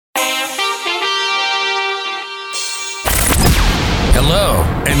Hello,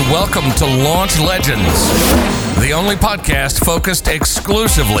 and welcome to Launch Legends, the only podcast focused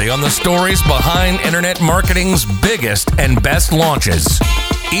exclusively on the stories behind internet marketing's biggest and best launches.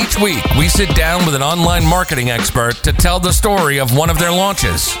 Each week, we sit down with an online marketing expert to tell the story of one of their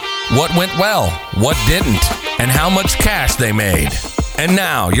launches, what went well, what didn't, and how much cash they made. And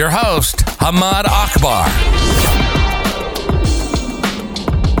now, your host, Hamad Akbar.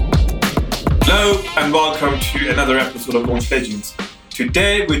 Hello and welcome to another episode of Launch Legends.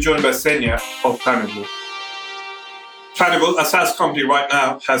 Today we're joined by Senya of Planable. Planable, a SaaS company right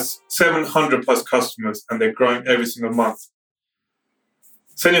now, has 700 plus customers and they're growing every single month.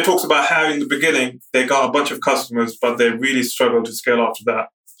 Senya talks about how in the beginning they got a bunch of customers but they really struggled to scale after that.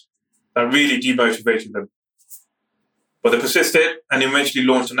 That really demotivated them. But they persisted and eventually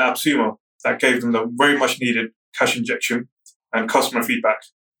launched an app, Sumo, that gave them the very much needed cash injection and customer feedback.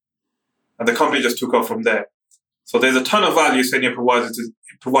 And the company just took off from there. So there's a ton of value Senya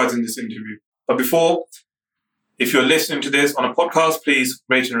provides in this interview. But before, if you're listening to this on a podcast, please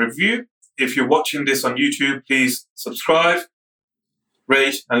rate and review. If you're watching this on YouTube, please subscribe,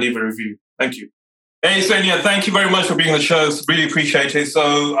 rate, and leave a review. Thank you. Hey, Senya, thank you very much for being on the show. Really appreciate it.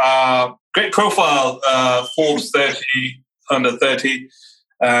 So, great profile, Forbes 30, under 30,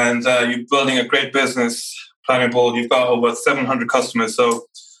 and you're building a great business, Planable. You've got over 700 customers. So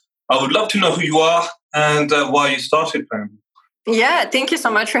I would love to know who you are and why you started Planable. Yeah, thank you so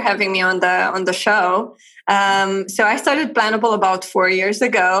much for having me on the show. So I started Planable about 4 years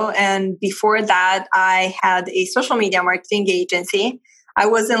ago, and before that, I had a social media marketing agency. I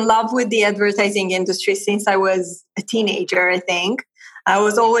was in love with the advertising industry since I was a teenager, I think. I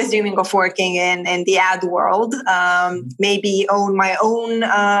was always dreaming of working in the ad world, maybe own my own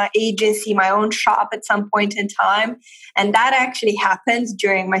agency, my own shop at some point in time. And that actually happened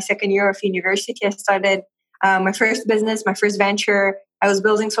during my second year of university. I started my first business, my first venture. I was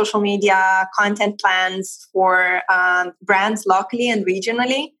building social media content plans for brands locally and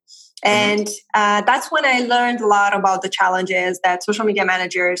regionally. And that's when I learned a lot about the challenges that social media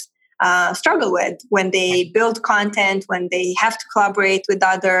managers struggle with when they build content, when they have to collaborate with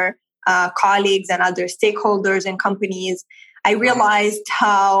other colleagues and other stakeholders and companies. I realized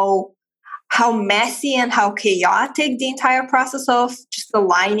how messy and how chaotic the entire process of just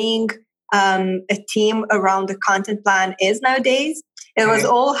aligning a team around the content plan is nowadays. It was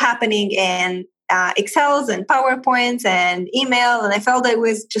all happening in Excels and PowerPoints and email, and I felt that it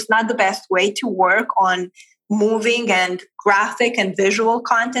was just not the best way to work on moving and graphic and visual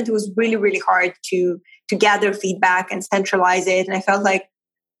content. It was really, really hard to gather feedback and centralize it. And I felt like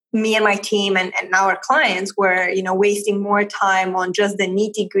me and my team and our clients were, wasting more time on just the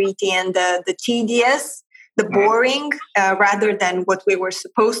nitty-gritty and the tedious, the boring, rather than what we were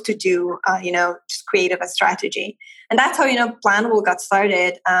supposed to do, just creative a strategy. And that's how, Planable got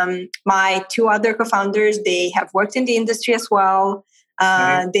started. My two other co-founders, they have worked in the industry as well.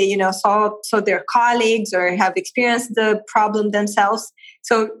 They, saw their colleagues or have experienced the problem themselves.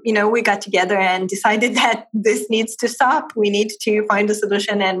 So, we got together and decided that this needs to stop. We need to find a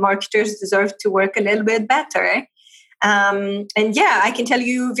solution, and marketers deserve to work a little bit better. I can tell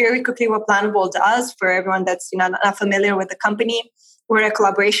you very quickly what Planable does for everyone that's not familiar with the company. We're a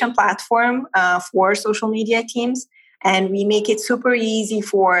collaboration platform for social media teams, and we make it super easy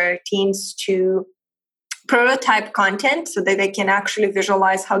for teams to prototype content so that they can actually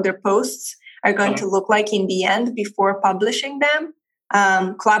visualize how their posts are going to look like in the end before publishing them.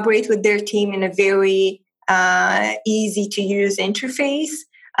 Collaborate with their team in a very easy to use interface.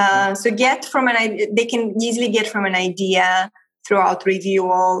 So they can easily get from an idea throughout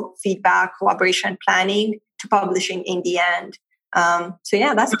review, feedback, collaboration, planning to publishing in the end.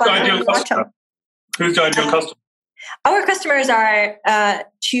 That's Who's the ideal customer? Our customers are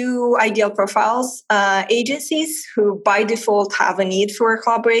two ideal profiles, agencies who by default have a need for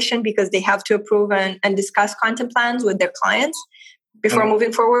collaboration because they have to approve and discuss content plans with their clients before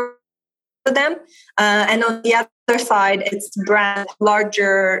moving forward with them. And on the other side, it's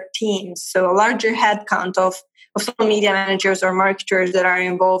larger teams, so a larger headcount of social media managers or marketers that are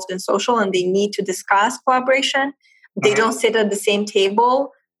involved in social and they need to discuss collaboration. They don't sit at the same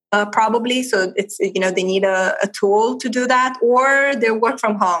table. Probably. So it's, they need a tool to do that, or they work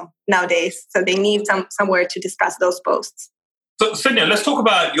from home nowadays. So they need somewhere to discuss those posts. So Senya, let's talk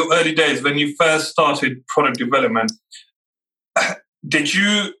about your early days when you first started product development. Did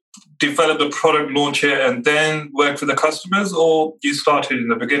you develop the product, launch it, and then work with the customers, or you started in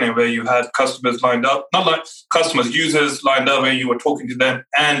the beginning where you had customers lined up, not like customers, users lined up where you were talking to them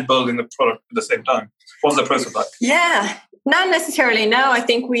and building the product at the same time? What was the process like? Yeah. Not necessarily. No, I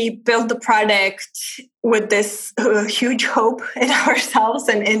think we built the product with this huge hope in ourselves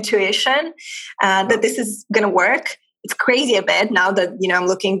and intuition that this is going to work. It's crazy a bit now that, I'm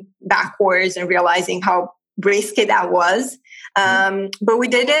looking backwards and realizing how risky that was. But we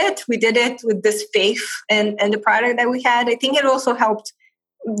did it. We did it with this faith in the product that we had. I think it also helped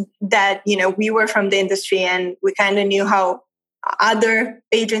that, we were from the industry and we kind of knew how other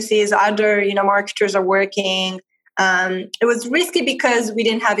agencies, other, marketers are working. It was risky because we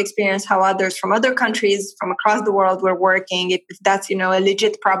didn't have experience how others from other countries from across the world were working. If that's, a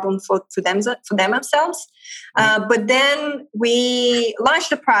legit problem for them themselves. But then we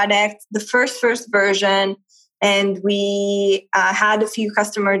launched the product, the first version, and we had a few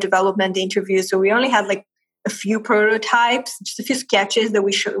customer development interviews. So we only had like a few prototypes, just a few sketches that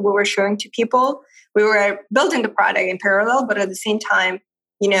we were showing to people. We were building the product in parallel, but at the same time,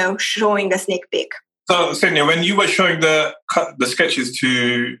 showing a sneak peek. So, Xenia, when you were showing the sketches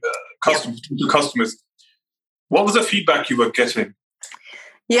to customers, what was the feedback you were getting?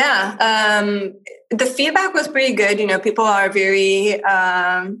 Yeah, the feedback was pretty good. People are very,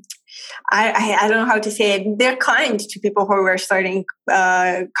 I don't know how to say it. They're kind to people who are starting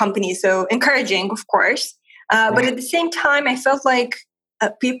companies. So encouraging, of course. But at the same time, I felt like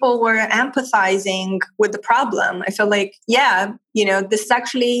people were empathizing with the problem. I felt like, this is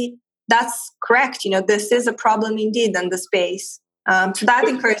actually, that's correct. This is a problem indeed in the space. So that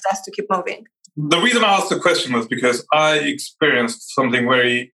encouraged us to keep moving. The reason I asked the question was because I experienced something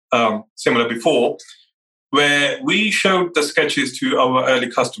very similar before, where we showed the sketches to our early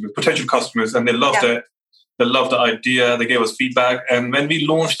customers, potential customers, and they loved it. They loved the idea. They gave us feedback. And when we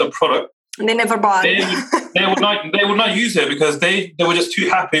launched the product, they never bought. They would not use it because they were just too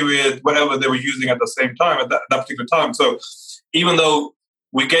happy with whatever they were using at the same time at that particular time. So even though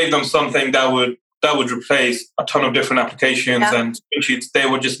we gave them something that would replace a ton of different applications and spreadsheets, they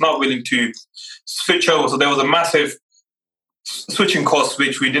were just not willing to switch over. So there was a massive switching cost,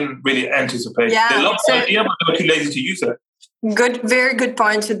 which we didn't really anticipate. Yeah. They loved the idea, but they were too lazy to use it. Good, very good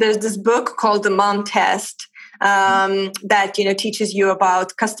point. So there's this book called The Mom Test that teaches you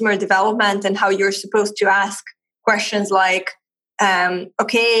about customer development and how you're supposed to ask questions like,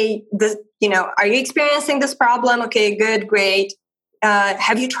 okay, are you experiencing this problem? Okay, good, great.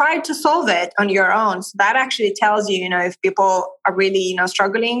 Have you tried to solve it on your own? So that actually tells you, if people are really,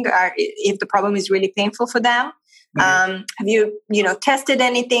 struggling, or if the problem is really painful for them. Have you, tested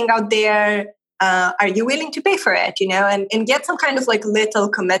anything out there? Are you willing to pay for it? And get some kind of like little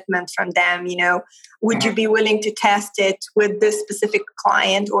commitment from them. Would you be willing to test it with this specific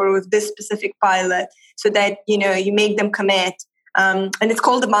client or with this specific pilot, so that you make them commit? And it's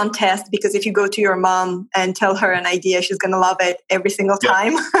called the mom test because if you go to your mom and tell her an idea, she's going to love it every single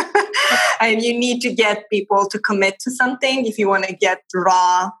time. And you need to get people to commit to something if you want to get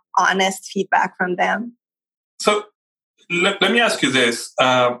raw, honest feedback from them. So let me ask you this.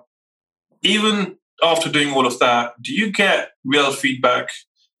 Even after doing all of that, do you get real feedback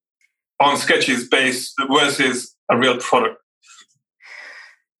on sketches based versus a real product?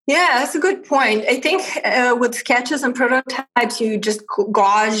 Yeah, that's a good point. I think with sketches and prototypes, you just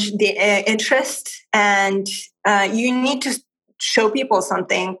gauge the interest, and you need to show people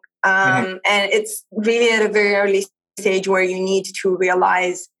something. And it's really at a very early stage where you need to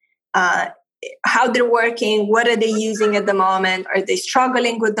realize how they're working, what are they using at the moment, are they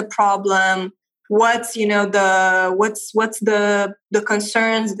struggling with the problem, what's the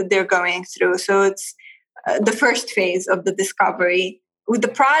concerns that they're going through. So it's the first phase of the discovery. With the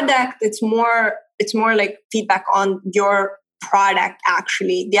product, it's more like feedback on your product,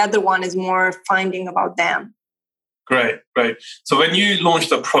 actually. The other one is more finding about them. Great. So when you launched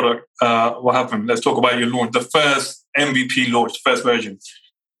the product, what happened? Let's talk about your launch, the first MVP launch, first version.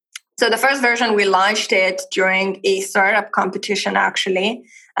 So the first version, we launched it during a startup competition, actually,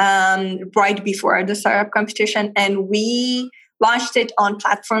 right before the startup competition. And we launched it on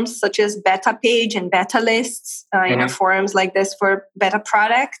platforms such as Betapage and Betalists, forums like this for beta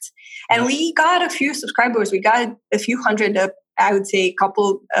products. And we got a few subscribers. We got a few hundred, I would say a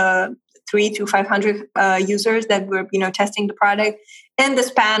couple, 300 to 500 users that were, testing the product in the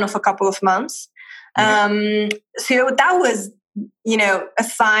span of a couple of months. So that was, a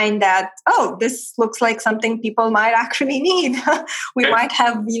sign that, this looks like something people might actually need. We might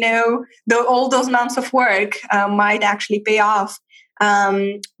have, all those months of work might actually pay off.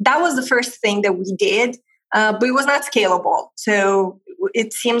 That was the first thing that we did, but it was not scalable. So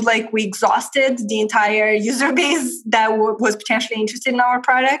it seemed like we exhausted the entire user base that was potentially interested in our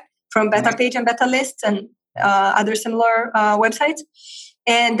product from Betapage and Betalists and other similar websites.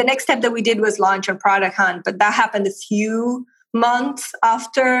 And the next step that we did was launch on Product Hunt, but that happened a few months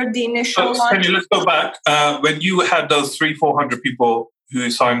after the initial launch. Let's go back. When you had those 300-400 people who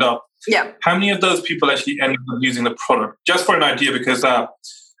signed up, how many of those people actually ended up using the product? Just for an idea, because I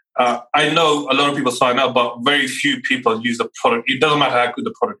know a lot of people sign up, but very few people use the product. It doesn't matter how good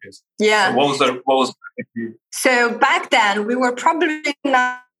the product is. Yeah. So what was So back then, we were probably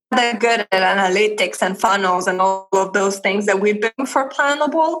not that good at analytics and funnels and all of those things that we've been for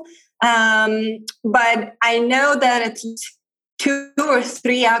Planable. But I know that at least 2 or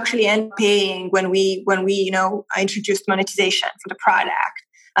 3 actually end up paying when we introduced monetization for the product.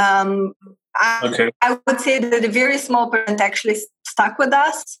 I would say that a very small percent actually stuck with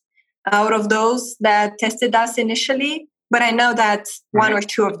us out of those that tested us initially. But I know that 1 or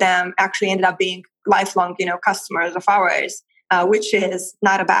 2 of them actually ended up being lifelong, customers of ours, which is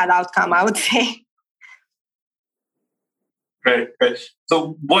not a bad outcome, I would say. Great.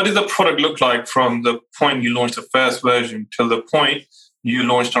 So what did the product look like from the point you launched the first version till the point you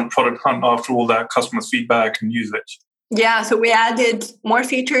launched on Product Hunt after all that customer feedback and usage? Yeah, so we added more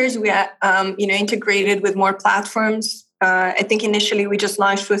features. We integrated with more platforms. I think initially we just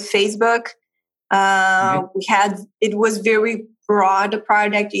launched with Facebook. It was very broad, a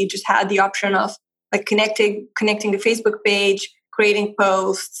product. You just had the option of like connecting the Facebook page, creating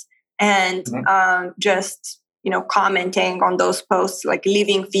posts, and just commenting on those posts, like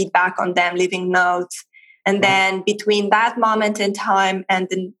leaving feedback on them, leaving notes. And then between that moment in time and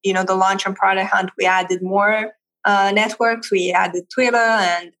then the launch on Product Hunt, we added more networks. We added Twitter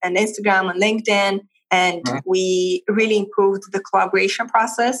and Instagram and LinkedIn, and we really improved the collaboration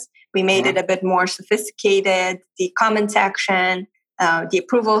process. We made it a bit more sophisticated, the comment section, the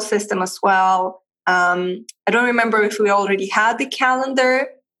approval system as well. I don't remember if we already had the calendar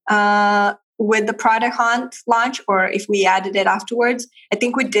with the Product Hunt launch or if we added it afterwards. I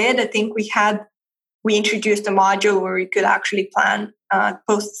think we did. I think we introduced a module where we could actually plan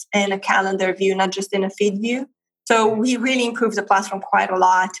posts in a calendar view, not just in a feed view. So we really improved the platform quite a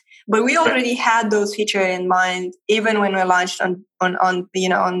lot. But we already had those features in mind, even when we launched on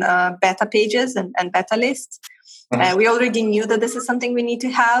beta pages and beta lists. We already knew that this is something we need to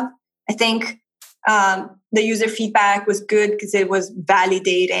have. I think the user feedback was good because it was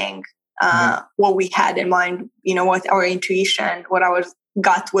validating what we had in mind, what our intuition, what our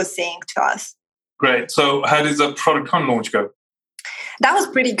gut was saying to us. Great. So how did the Product Hunt launch go? That was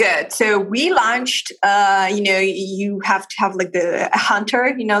pretty good. So we launched, you have to have like a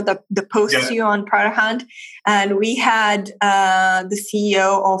hunter, the posts you on Product Hunt. And we had the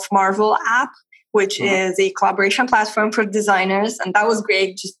CEO of Marvel app, which is a collaboration platform for designers. And that was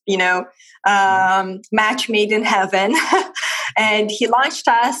great. Just, match made in heaven. And he launched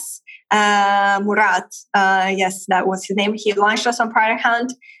us, Murat. Yes, that was his name. He launched us on Product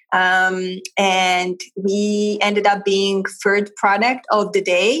Hunt. And we ended up being third product of the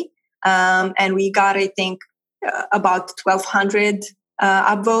day. And we got, I think, about 1,200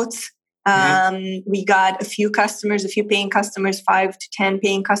 upvotes. We got a few paying customers, 5 to 10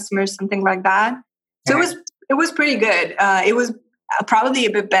 paying customers, something like that. So it was pretty good. It was probably a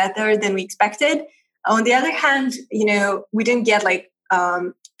bit better than we expected. On the other hand, we didn't get like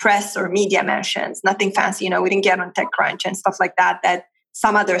press or media mentions, nothing fancy. We didn't get on TechCrunch and stuff like that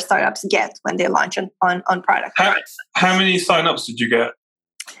some other startups get when they launch on Product. How many signups did you get?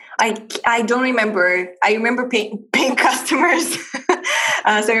 I don't remember. I remember paying customers. So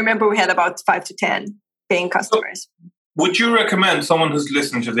I remember we had about 5 to 10 paying customers. So would you recommend someone who's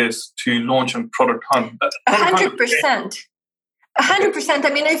listening to this to launch on Product Hunt? 100%. 100%. I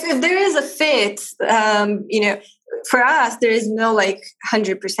mean, if there is a fit, for us, there is no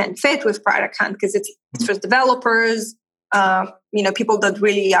 100% fit with Product Hunt because it's for developers, people that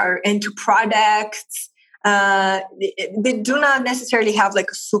really are into products. They do not necessarily have a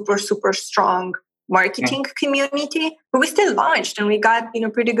super, super strong marketing community, but we still launched and we got,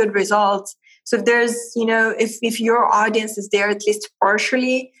 pretty good results. So if there's, if your audience is there at least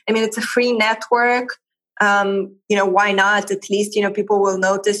partially, I mean, it's a free network. Why not? At least, people will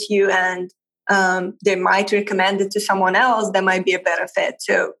notice you and they might recommend it to someone else that might be a better fit.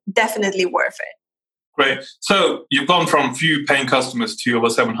 So definitely worth it. Great. So you've gone from few paying customers to over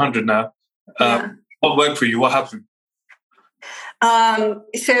 700 now. What worked for you? What happened?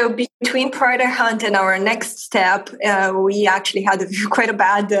 So between Product Hunt and our next step, we actually had quite a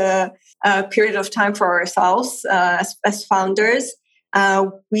bad period of time for ourselves as founders.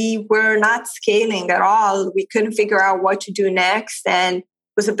 We were not scaling at all. We couldn't figure out what to do next. And it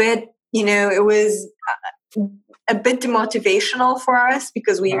was a bit, a bit demotivational for us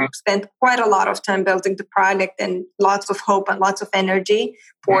because we spent quite a lot of time building the product and lots of hope and lots of energy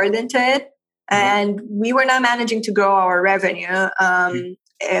poured into it. And we were not managing to grow our revenue.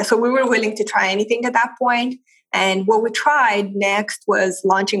 So we were willing to try anything at that point. And what we tried next was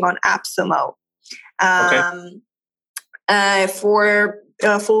launching on AppSumo. For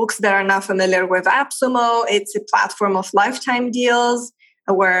folks that are not familiar with AppSumo, it's a platform of lifetime deals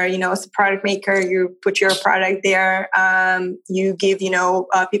where, as a product maker, you put your product there. You give,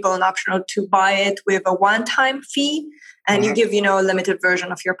 people an option to buy it with a one-time fee, and you give, a limited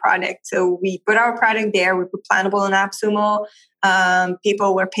version of your product. So we put our product there. We put Planable on AppSumo.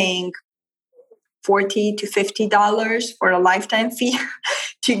 People were paying $40 to $50 for a lifetime fee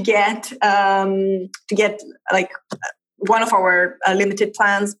to get like one of our limited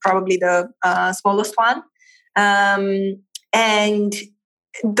plans, probably the smallest one. And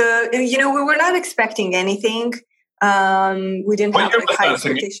we were not expecting anything. We didn't have high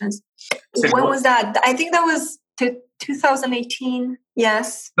expectations. When was that? I think that was 2018.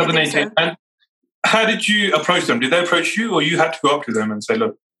 Yes. 2018. So. And how did you approach them? Did they approach you, or you had to go up to them and say,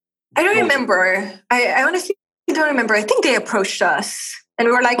 look? I don't remember. I honestly don't remember. I think they approached us. And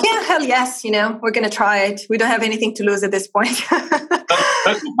we were like, yeah, hell yes, we're going to try it. We don't have anything to lose at this point.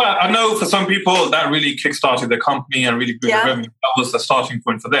 I know for some people that really kickstarted their company and really grew the revenue. That was the starting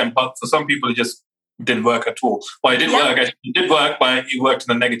point for them. But for some people, it just didn't work at all. Well, it didn't work. Actually, it did work, but it worked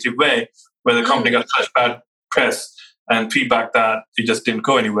in a negative way where the company got such bad press and feedback that it just didn't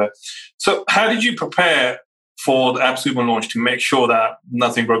go anywhere. So how did you prepare for the AppSumo launch to make sure that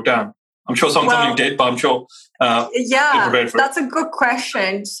nothing broke down? I'm sure something did, but I'm sure that's a good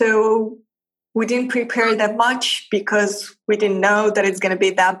question. So we didn't prepare that much because we didn't know that it's going to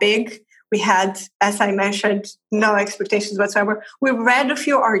be that big. We had, as I mentioned, no expectations whatsoever. We read a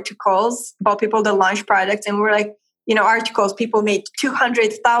few articles about people that launch products, and we were like, articles, people made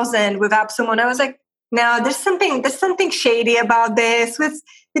 200,000 with AppSumo. And I was like, no, there's something shady about this.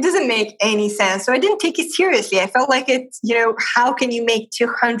 It doesn't make any sense. So I didn't take it seriously. I felt like it's, how can you make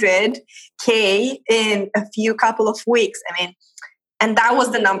 200K in a couple of weeks? I mean, and that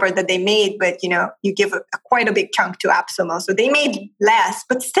was the number that they made, but, you give quite a big chunk to AppSumo. So they made less,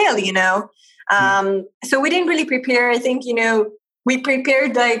 but still, so we didn't really prepare. I think, we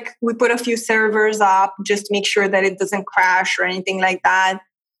prepared, we put a few servers up just to make sure that it doesn't crash or anything like that.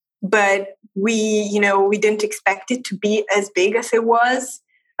 But we didn't expect it to be as big as it was.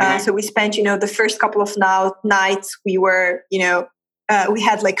 So we spent, the first couple of nights we were, we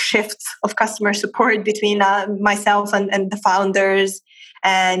had shifts of customer support between myself and the founders,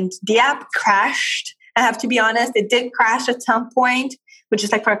 and the app crashed. I have to be honest, it did crash at some point, but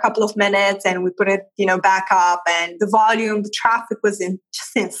just for a couple of minutes, and we put it, back up, and the volume, the traffic was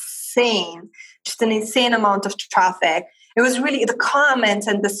just insane, just an insane amount of traffic. It was really, the comments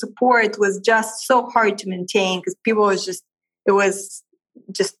and the support was just so hard to maintain because it was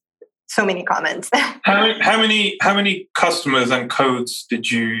just so many comments. How many customers and codes did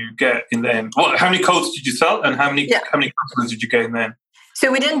you get in the end? How many codes did you sell, and how many customers did you get in the end?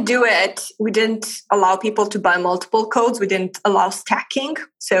 So we didn't do it. We didn't allow people to buy multiple codes. We didn't allow stacking.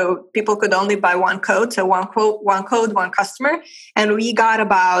 So people could only buy one code. So one code, one customer. And we got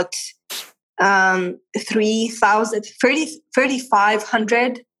about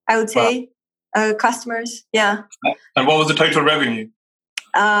 3,500, I would say, customers. Yeah. And what was the total revenue?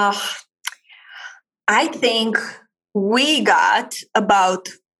 I think we got about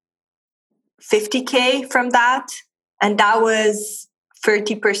 50K from that. And that was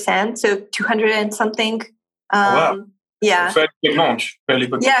 30%. So 200 and something. Wow. Yeah. Fairly big launch.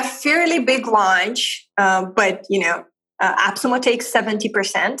 Yeah, fairly big launch. But, AppSumo takes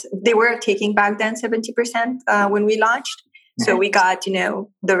 70%. They were taking back then 70% when we launched. So we got,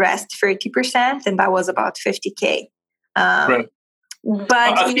 the rest 30%, and that was about 50K. Right.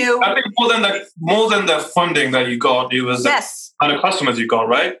 But I think more than the funding that you got, it was the customers you got,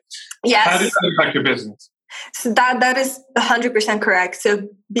 right? Yes. How did that impact your business? So that is 100% correct. So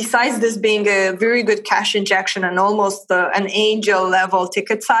besides this being a very good cash injection and almost an angel level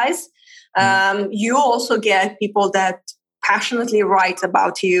ticket size, you also get people that passionately write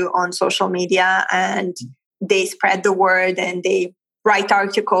about you on social media, and they spread the word, and they write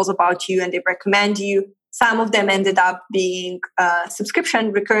articles about you, and they recommend you. Some of them ended up being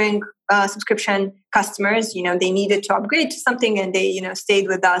recurring subscription customers. They needed to upgrade to something, and they, stayed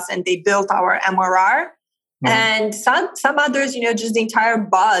with us, and they built our MRR. And some others, just the entire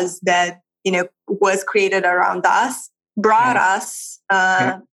buzz that, was created around us brought us,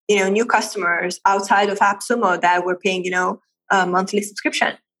 new customers outside of AppSumo that were paying, a monthly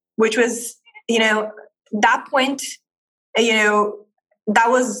subscription, which was, that point, that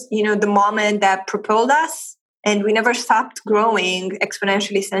was, the moment that propelled us, and we never stopped growing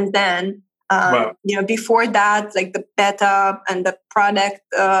exponentially since then. Wow. Before that, like the beta and the product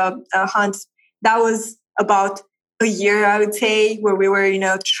hunts, that was about a year, I would say, where we were,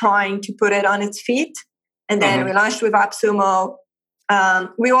 trying to put it on its feet. And then we launched with AppSumo.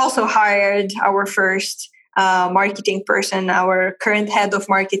 We also hired our first marketing person, our current head of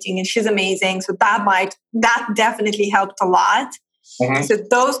marketing, and she's amazing. So that definitely helped a lot. So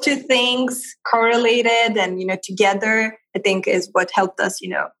those two things correlated and, together, I think is what helped us,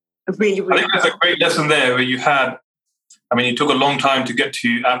 really, really. I think that's a great lesson there where you took a long time to get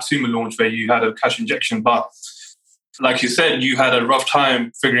to AppSumo launch where you had a cash injection, but like you said, you had a rough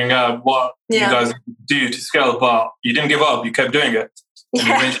time figuring out what you guys do to scale, but you didn't give up. You kept doing it.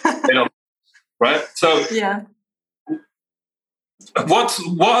 Right? So what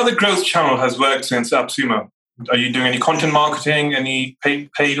other growth channel has worked since AppSumo? Are you doing any content marketing, any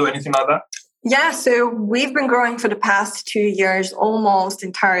paid or anything like that? Yeah, so we've been growing for the past 2 years almost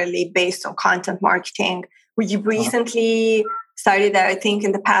entirely based on content marketing. We recently started, I think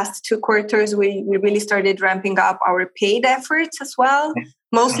in the past 2 quarters, we really started ramping up our paid efforts as well,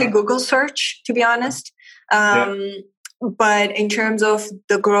 mostly Google search, to be honest. But in terms of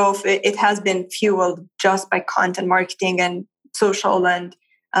the growth, it has been fueled just by content marketing and social and,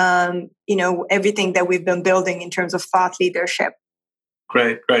 everything that we've been building in terms of thought leadership.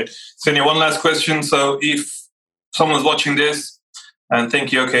 Great. Xenia, one last question. So if someone's watching this and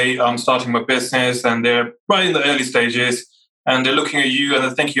thinking, okay, I'm starting my business and they're right in the early stages and they're looking at you and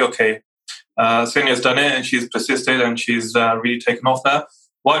they're thinking, okay, Xenia's done it and she's persisted and she's really taken off now.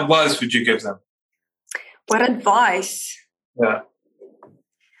 What advice would you give them? What advice? Yeah.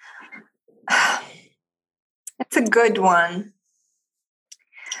 That's a good one.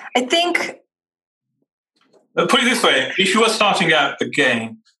 I think... Put it this way, if you were starting out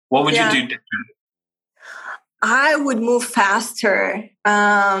again, what would you do differently? I would move faster.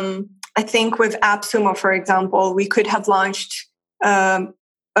 I think with AppSumo, for example, we could have launched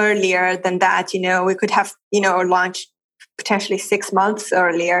earlier than that. We could have, launched potentially 6 months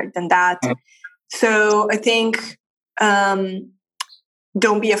earlier than that. So I think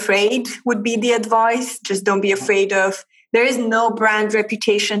don't be afraid would be the advice. Just don't be afraid of... There is no brand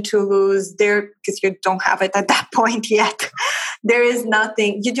reputation to lose there because you don't have it at that point yet. There is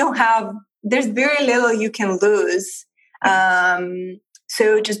nothing. There's very little you can lose.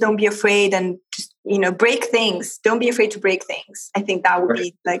 So just don't be afraid and just, break things. Don't be afraid to break things. I think that would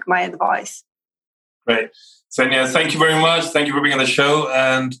be like my advice. Great. Xenia, thank you very much. Thank you for being on the show.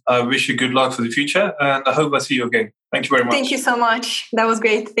 And I wish you good luck for the future. And I hope I see you again. Thank you very much. Thank you so much. That was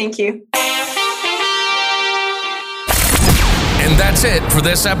great. Thank you. And that's it for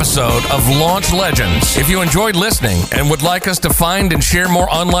this episode of Launch Legends. If you enjoyed listening and would like us to find and share more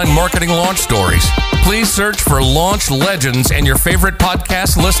online marketing launch stories, please search for Launch Legends in your favorite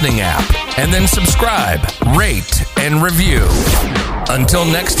podcast listening app, and then subscribe, rate, and review. Until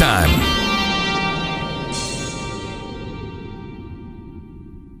next time.